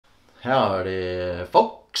Howdy,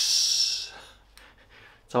 folks.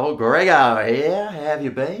 It's old GregO here. How have you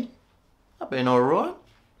been? I've been alright.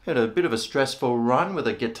 Had a bit of a stressful run with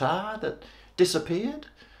a guitar that disappeared,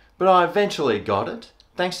 but I eventually got it,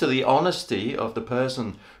 thanks to the honesty of the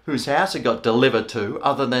person whose house it got delivered to,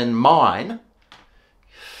 other than mine.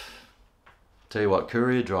 Tell you what,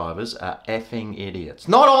 courier drivers are effing idiots.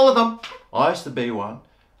 Not all of them. I used to be one.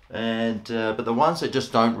 But the ones that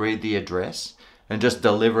just don't read the address and just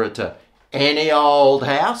deliver it to any old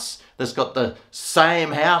house that's got the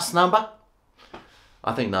same house number,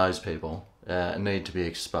 I think those people need to be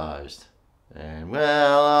exposed. And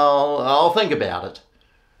well, I'll think about it.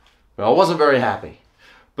 But I wasn't very happy.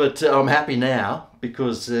 But I'm happy now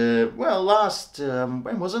because, when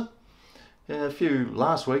was it?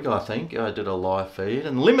 Last week I think, I did a live feed,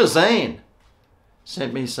 and Limousine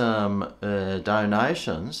sent me some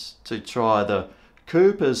donations to try the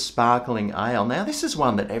Cooper's Sparkling Ale. Now this is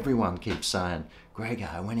one that everyone keeps saying,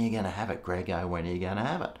 GregO, when are you going to have it? GregO, when are you going to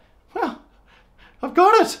have it? Well, I've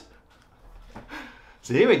got it.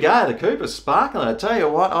 So here we go, the Cooper's Sparkling. I tell you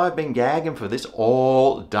what, I've been gagging for this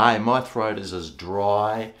all day. My throat is as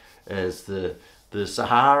dry as the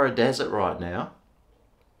Sahara Desert right now.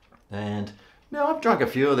 And now I've drunk a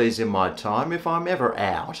few of these in my time. If I'm ever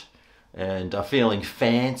out and feeling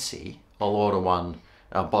fancy, I'll order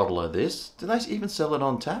a bottle of this. Do they even sell it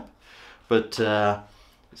on tap? But so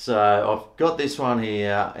I've got this one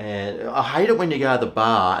here, and I hate it when you go to the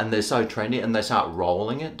bar and they're so trendy and they start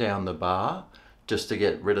rolling it down the bar just to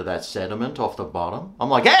get rid of that sediment off the bottom. I'm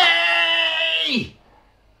like, hey!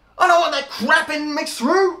 I don't want that crap in mixed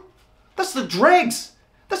through. That's the dregs.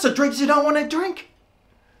 That's the dregs you don't want to drink.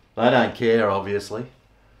 They don't care, obviously.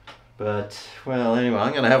 But, well, anyway,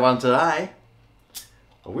 I'm going to have one today.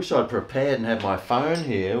 I wish I'd prepared and had my phone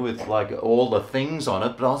here with, like, all the things on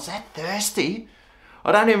it, but I was that thirsty.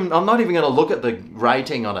 I'm not even going to look at the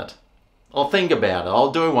rating on it. I'll think about it.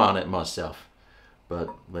 I'll do one at myself.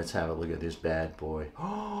 But let's have a look at this bad boy.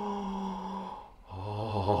 Oh,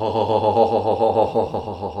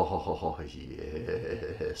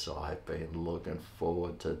 yes, I've been looking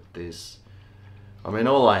forward to this. I mean,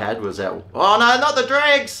 all I had was that... Oh, no, not the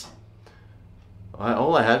dregs!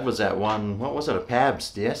 All I had was that one... What was it? A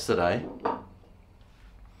Pabst yesterday.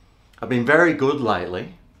 I've been very good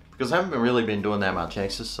lately because I haven't really been doing that much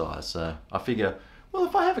exercise. So I figure, well,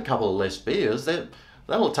 if I have a couple of less beers,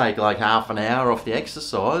 that'll take like half an hour off the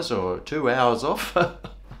exercise or 2 hours off.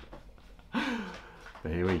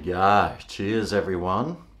 Here we go. Cheers,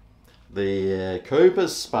 everyone. The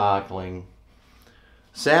Cooper's Sparkling,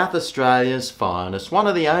 South Australia's finest. One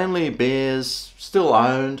of the only beers still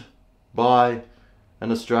owned by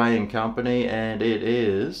an Australian company, and it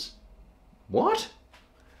is... What?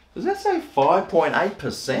 Does that say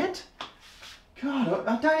 5.8%? God,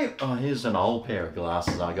 I don't... Oh, here's an old pair of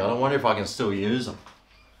glasses I got. I wonder if I can still use them.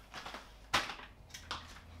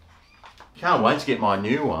 Can't wait to get my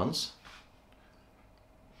new ones.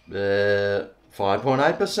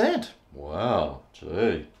 5.8%. Wow,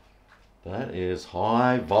 gee. That is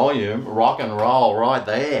high volume rock and roll right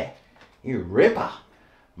there. You ripper.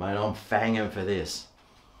 Mate, I'm fanging for this.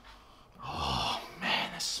 Oh,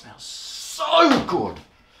 man, this smells so good.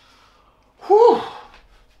 Whew.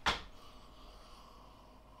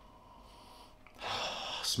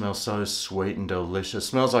 Smells so sweet and delicious.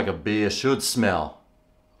 Smells like a beer should smell.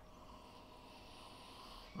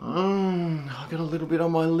 I got a little bit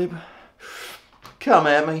on my lip. Come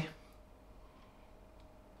at me.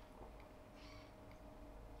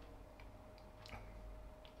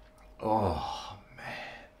 Oh,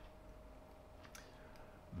 man.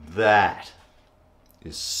 That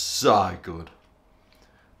is so good.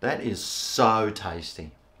 That is so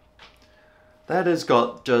tasty. That has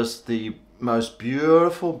got just the most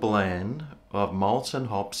beautiful blend of malts and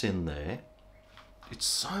hops in there. It's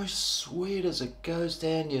so sweet as it goes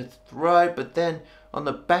down your throat, but then on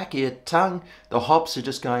the back of your tongue, the hops are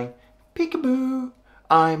just going, peekaboo,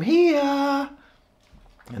 I'm here.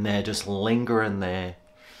 And they're just lingering there.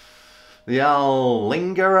 The old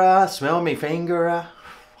lingerer, smell me fingerer,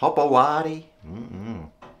 hopawati.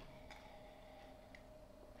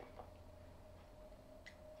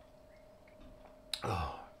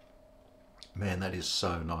 Oh, man, that is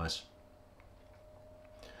so nice.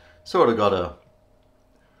 Sort of got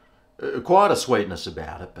quite a sweetness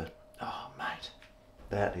about it, but oh, mate,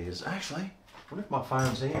 that is actually. What if my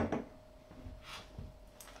phone's here?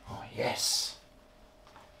 Oh, yes.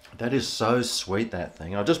 That is so sweet, that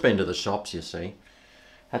thing. I've just been to the shops, you see.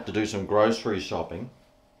 Had to do some grocery shopping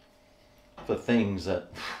for things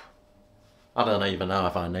that I don't even know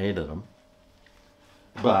if I needed them.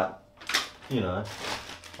 But, you know,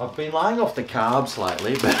 I've been laying off the carbs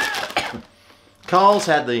lately, but Coles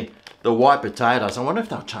had the white potatoes. I wonder if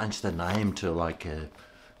they'll change the name to like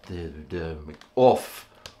the off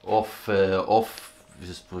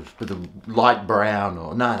just with the light brown,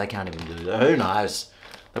 or no, they can't even do that. Who knows?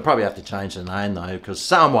 They'll probably have to change the name though, because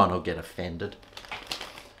someone will get offended.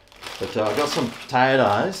 But I got some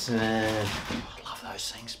potatoes, and I love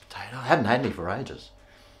those things, potato. I haven't had any for ages.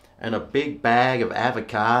 And a big bag of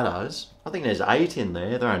avocados. I think there's 8 in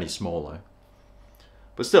there. They're only small though.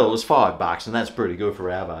 But still, it was $5, and that's pretty good for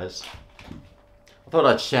avos. I thought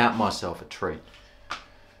I'd shout myself a treat.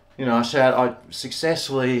 You know, I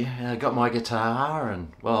successfully got my guitar,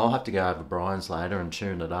 and well, I'll have to go over Brian's later and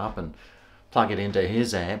tune it up and plug it into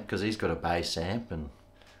his amp, because he's got a bass amp, and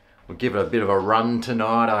we'll give it a bit of a run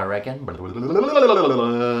tonight, I reckon.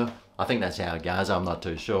 I think that's how it goes. I'm not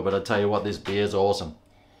too sure, but I tell you what, this beer's awesome.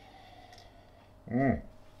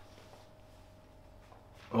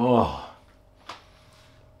 Oh,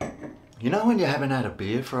 you know when you haven't had a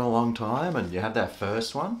beer for a long time and you have that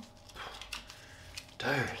first one?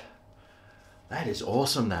 Dude, that is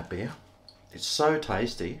awesome, that beer. It's so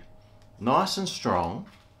tasty, nice and strong.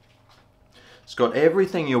 It's got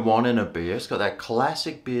everything you want in a beer. It's got that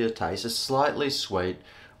classic beer taste. It's slightly sweet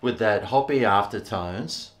with that hoppy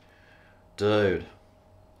aftertones. Dude,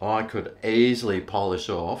 I could easily polish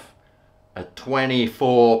off a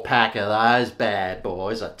 24 pack of those bad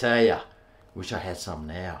boys, I tell ya. Wish I had some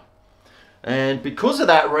now. And because of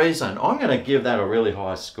that reason, I'm going to give that a really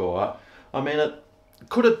high score. I mean,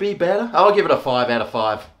 could it be better? I'll give it a 5 out of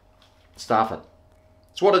 5. Stuff it.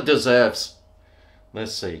 It's what it deserves.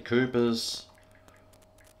 Let's see. Cooper's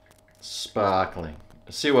Sparkling.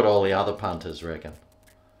 Let's see what all the other punters reckon.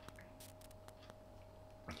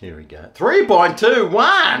 Here we go.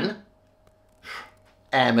 3.21!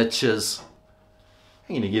 Amateurs.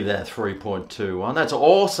 I'm going to give that 3.21. That's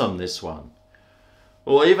awesome, this one.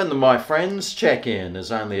 Well, even my friend's check-in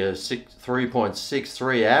is only a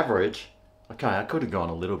 3.63 average. Okay, I could have gone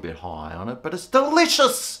a little bit high on it, but it's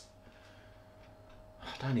delicious. I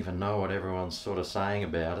don't even know what everyone's sort of saying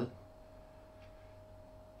about it.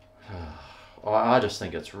 I just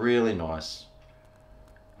think it's really nice.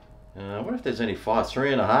 I wonder if there's any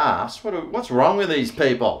 3.5s. What's wrong with these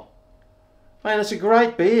people? Man, it's a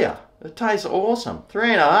great beer. It tastes awesome.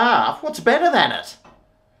 3.5? What's better than it?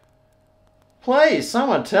 Please,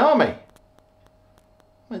 someone tell me.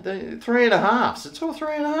 3.5s. It's all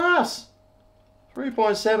 3.5s.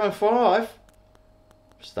 3.75.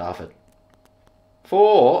 Stuff it.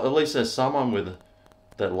 4, at least there's someone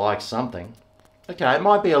that likes something. Okay, it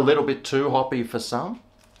might be a little bit too hoppy for some.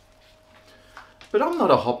 But I'm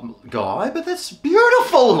not a hop guy, but that's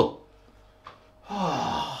beautiful.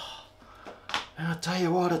 Oh. And I'll tell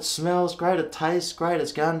you what, it smells great, it tastes great,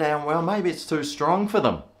 it's going down well. Maybe it's too strong for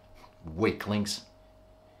them. Weaklings.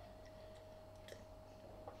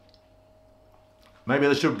 Maybe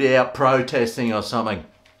they should be out protesting or something.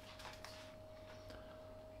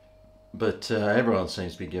 But everyone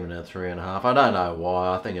seems to be giving it a 3.5. I don't know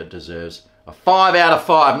why. I think it deserves a 5 out of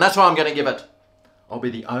 5. And that's why I'm going to give it. I'll be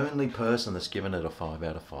the only person that's given it a 5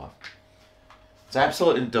 out of 5. It's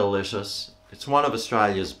absolutely delicious. It's one of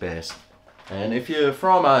Australia's best. And if you're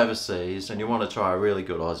from overseas and you want to try a really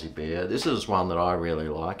good Aussie beer, this is one that I really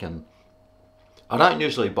like. And I don't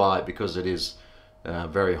usually buy it because it is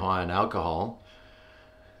very high in alcohol.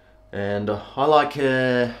 And I like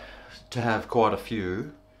to have quite a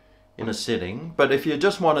few in a sitting. But if you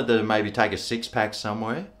just wanted to maybe take a 6-pack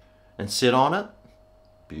somewhere and sit on it,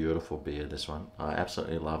 beautiful beer, this one. I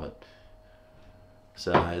absolutely love it.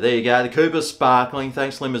 So there you go, the Cooper's Sparkling.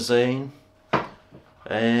 Thanks, Limousine.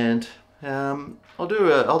 And I'll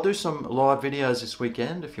do some live videos this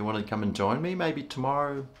weekend if you want to come and join me. Maybe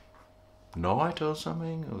tomorrow night or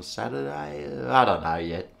something, or Saturday. I don't know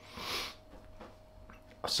yet.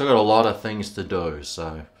 I've still got a lot of things to do,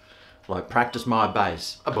 so like practice my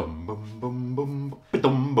bass. Boom, boom, boom, boom,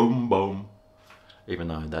 boom, boom, boom. Even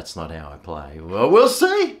though that's not how I play. Well, we'll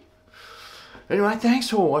see. Anyway, thanks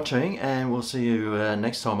for watching, and we'll see you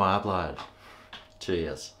next time I upload.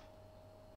 Cheers.